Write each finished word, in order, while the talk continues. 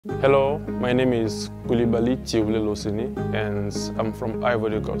Hello, my name is Coulibaly Tieoule Losseny and I'm from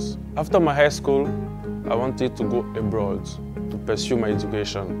Ivory Coast. After my high school, I wanted to go abroad to pursue my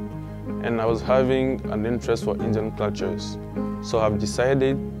education, and I was having an interest for Indian cultures. So I've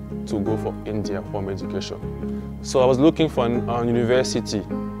decided to go for India for my education. So I was looking for a university,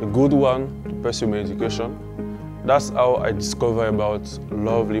 a good one to pursue my education. That's how I discovered about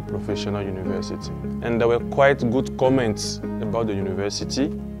lovely professional university. And there were quite good comments about the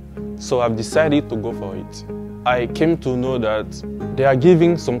university. So I've decided to go for it. I came to know that they are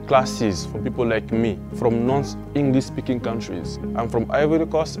giving some classes for people like me from non-English speaking countries. I'm from Ivory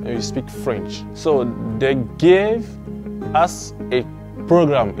Coast and we speak French. So they gave us a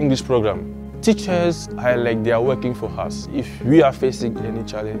program, English program. Teachers are like they are working for us. If we are facing any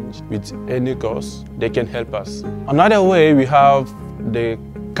challenge with any course, they can help us. Another way, we have the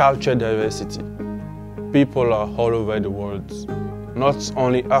culture diversity. People are all over the world. Not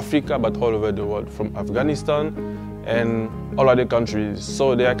only Africa, but all over the world, from Afghanistan and all other countries.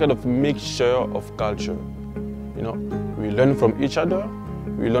 So they are kind of mixture of culture. You know, we learn from each other,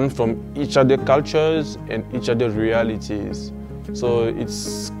 we learn from each other cultures and each other realities. So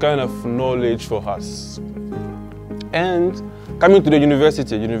it's kind of knowledge for us. And coming to the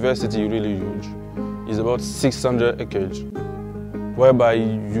university really huge. It's about 600 acres, whereby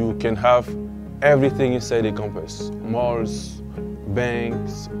you can have everything inside the campus. Malls,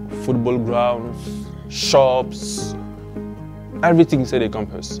 banks, football grounds, shops, everything inside the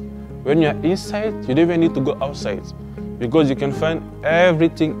campus. When you're inside, you don't even need to go outside because you can find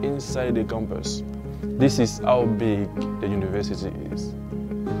everything inside the campus. This is how big the university is.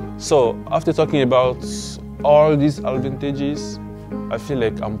 So after talking about all these advantages, I feel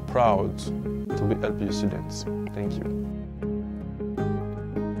like I'm proud to be LPU students. Thank you.